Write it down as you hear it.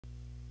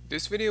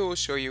This video will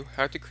show you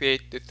how to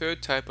create the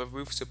third type of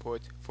roof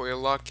support for your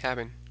log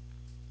cabin.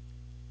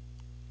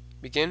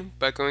 Begin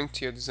by going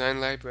to your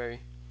design library.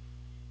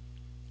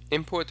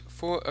 Import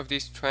 4 of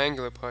these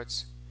triangular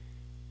parts.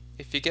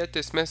 If you get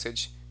this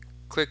message,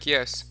 click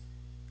Yes,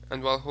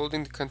 and while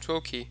holding the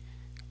Control key,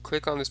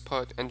 click on this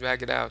part and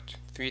drag it out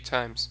 3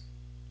 times.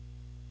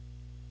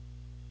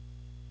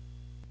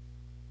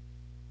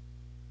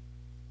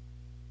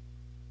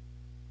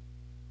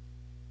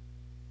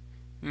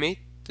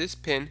 Mate this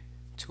pin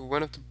to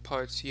one of the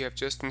parts you have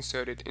just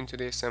inserted into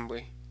the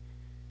assembly.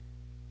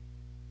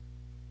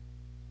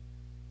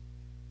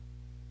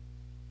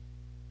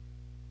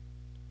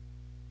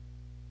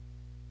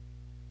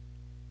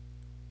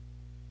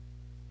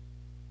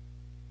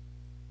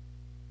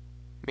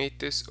 Mate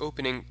this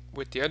opening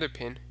with the other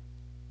pin,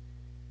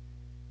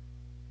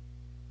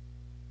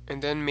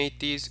 and then mate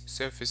these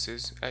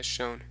surfaces as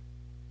shown.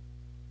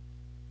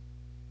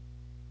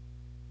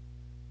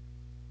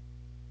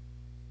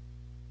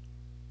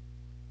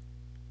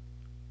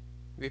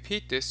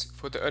 Repeat this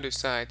for the other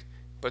side,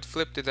 but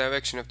flip the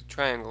direction of the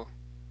triangle.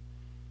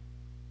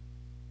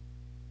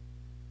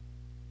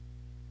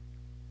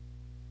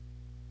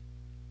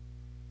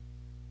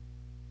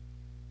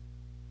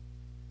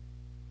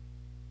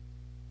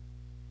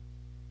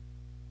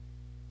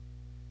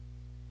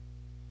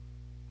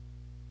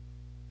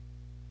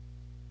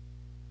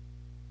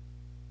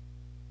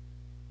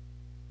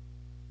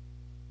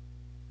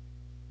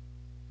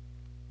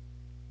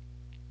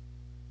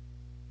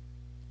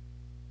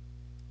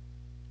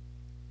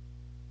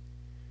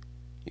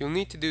 You'll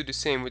need to do the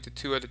same with the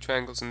 2 other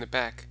triangles in the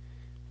back,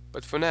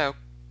 but for now,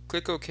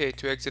 click OK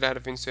to exit out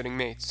of inserting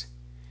mates.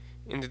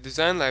 In the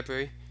design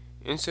library,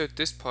 insert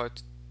this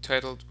part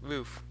titled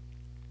Roof.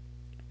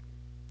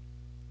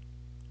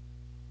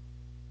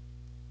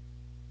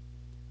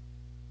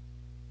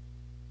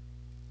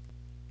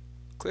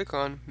 Click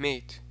on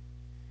Mate.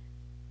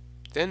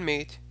 Then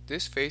mate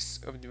this face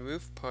of the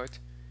roof part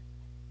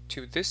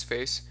to this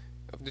face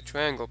of the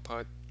triangle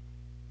part.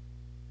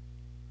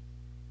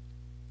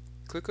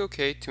 Click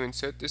OK to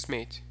insert this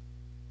mate.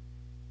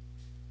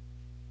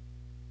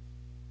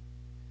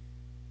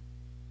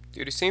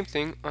 Do the same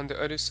thing on the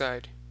other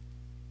side.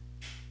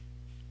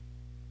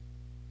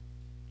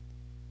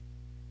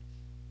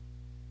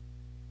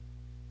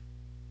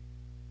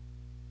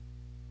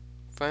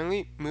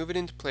 Finally, move it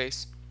into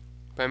place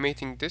by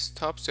mating this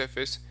top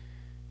surface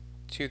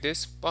to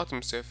this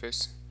bottom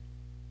surface.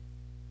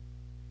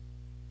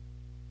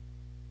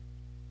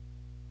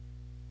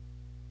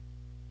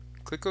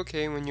 Click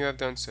OK when you have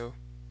done so.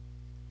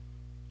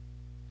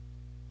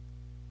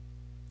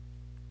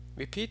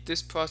 Repeat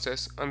this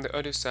process on the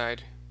other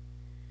side.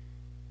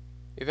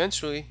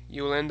 Eventually,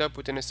 you will end up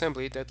with an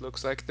assembly that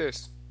looks like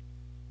this.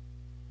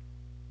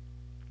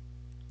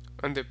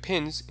 Under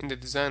Pins in the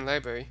design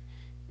library,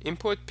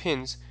 import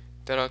pins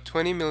that are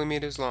 20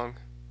 mm long.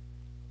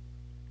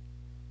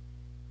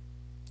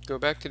 Go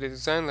back to the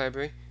design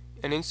library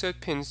and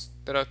insert pins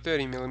that are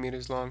 30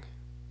 mm long.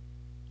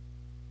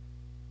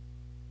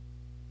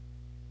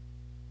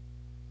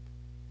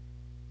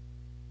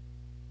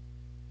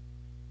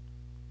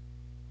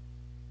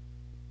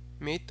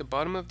 Mate the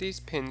bottom of these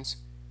pins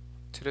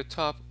to the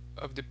top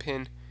of the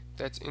pin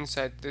that's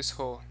inside this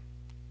hole.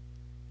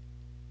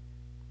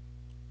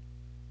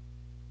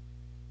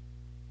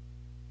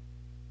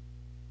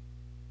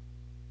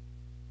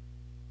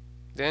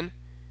 Then,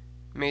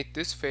 mate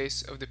this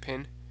face of the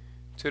pin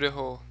to the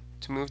hole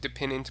to move the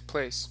pin into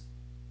place.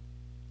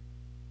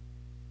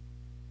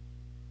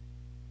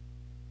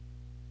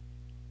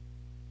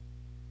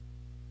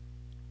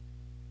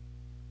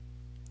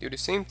 Do the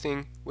same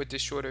thing with the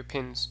shorter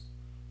pins.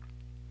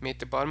 Mate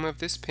the bottom of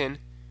this pin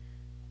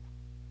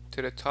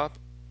to the top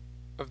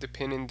of the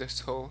pin in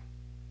this hole,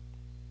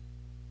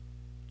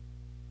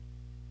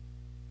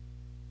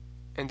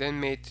 and then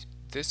mate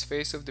this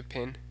face of the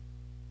pin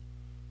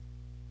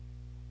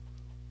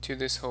to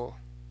this hole.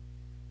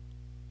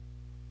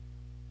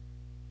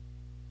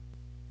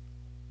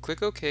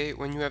 Click OK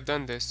when you have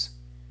done this.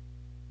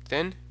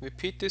 Then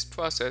repeat this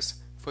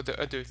process for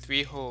the other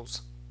 3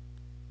 holes.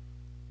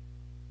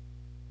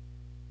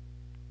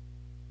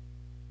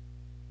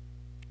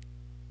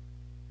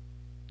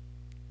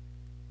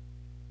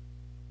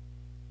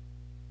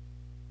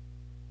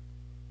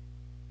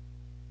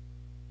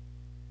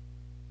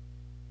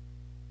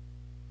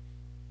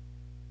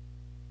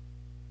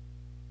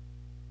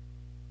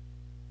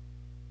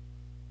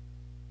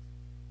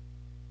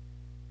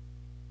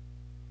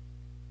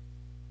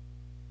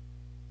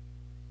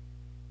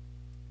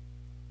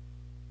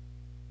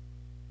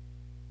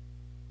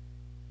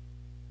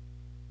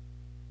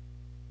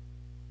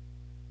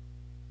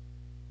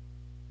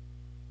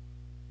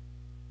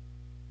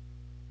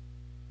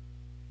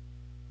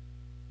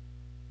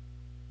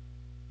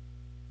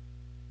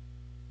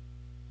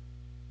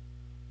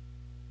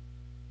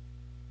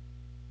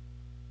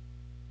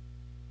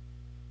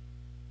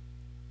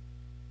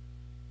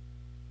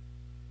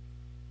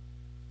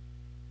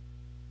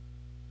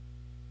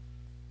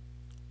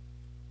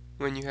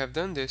 When you have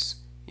done this,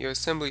 your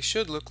assembly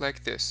should look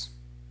like this.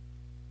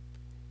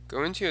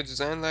 Go into your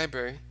design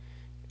library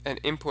and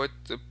import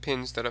the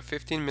pins that are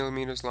 15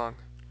 millimeters long.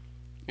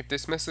 If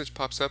this message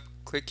pops up,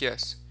 click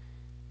Yes.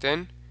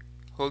 Then,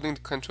 holding the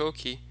Control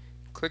key,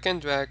 click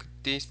and drag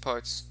these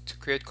parts to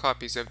create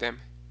copies of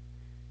them.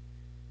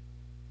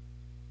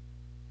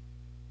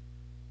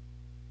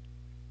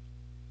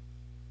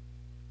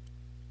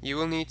 You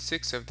will need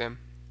 6 of them.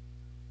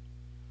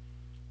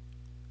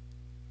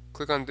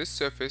 Click on this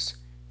surface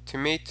to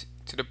mate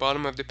to the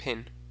bottom of the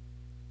pin.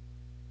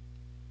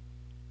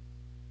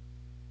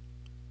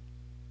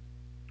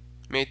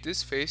 Mate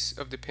this face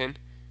of the pin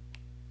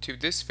to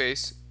this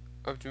face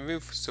of the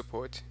roof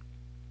support.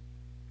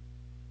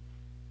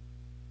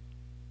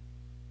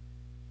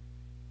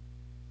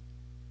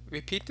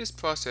 Repeat this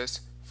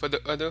process for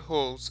the other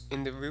holes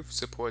in the roof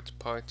support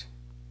part.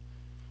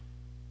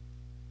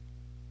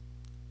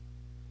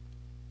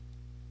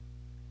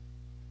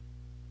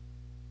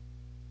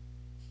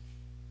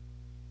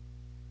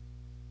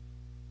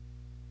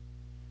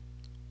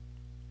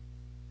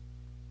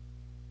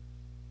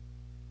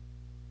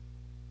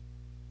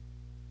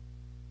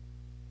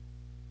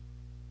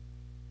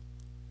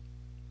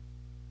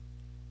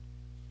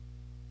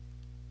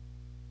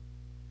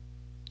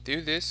 Do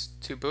this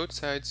to both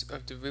sides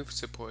of the roof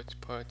support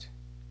part.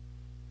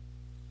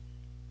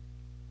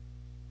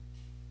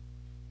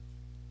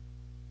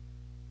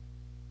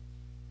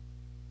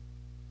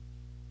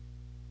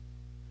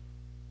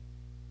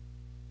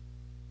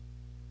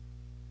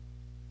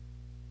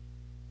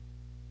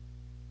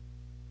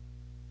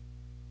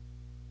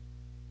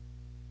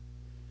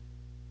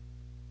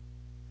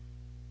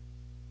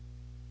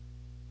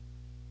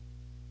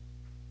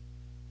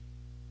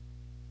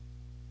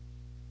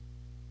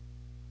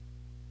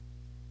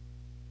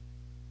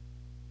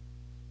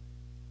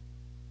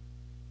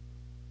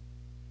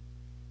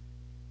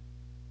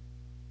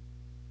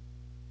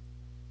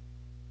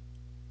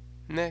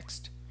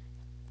 Next,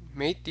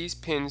 mate these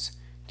pins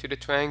to the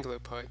triangular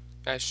part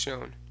as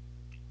shown.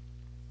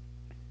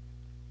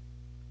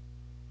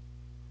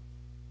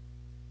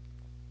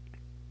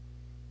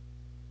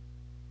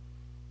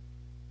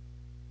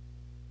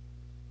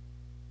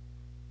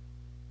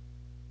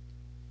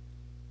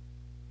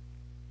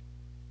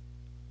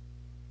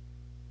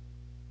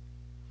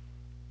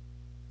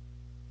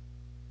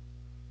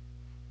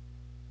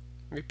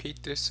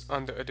 Repeat this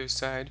on the other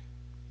side.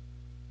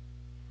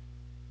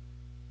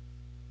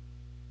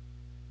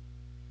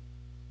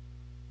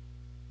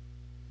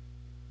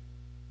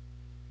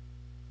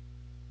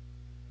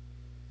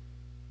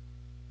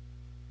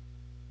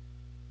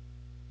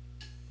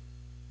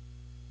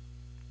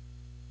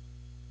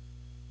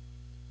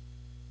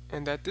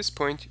 And at this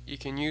point, you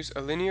can use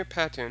a linear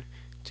pattern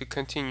to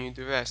continue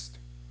the rest.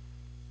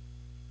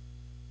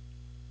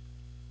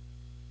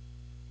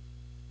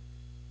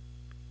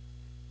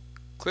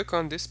 Click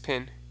on this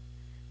pin,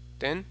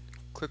 then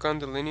click on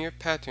the linear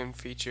pattern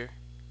feature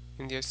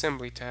in the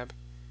Assembly tab.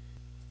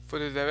 For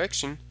the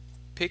direction,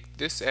 pick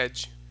this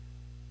edge.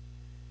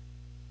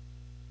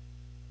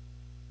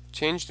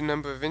 Change the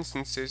number of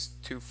instances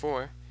to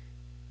 4,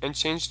 and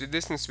change the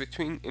distance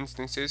between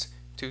instances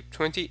to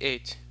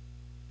 28.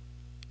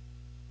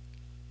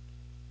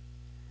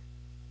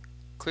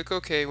 Click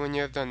OK when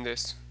you have done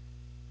this.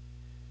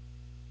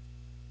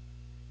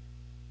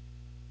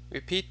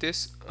 Repeat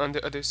this on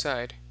the other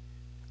side.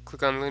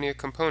 Click on Linear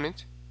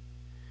Component.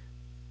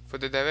 For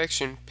the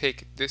direction,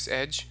 pick this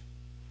edge.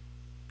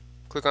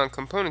 Click on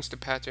Components to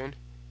Pattern,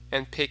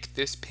 and pick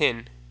this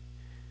pin.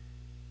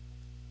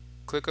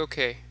 Click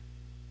OK.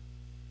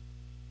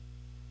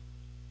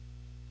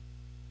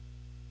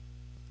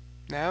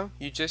 Now,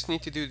 you just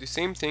need to do the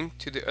same thing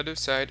to the other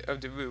side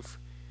of the roof.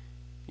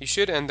 You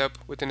should end up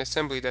with an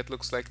assembly that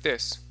looks like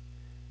this.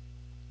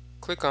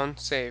 Click on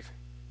Save.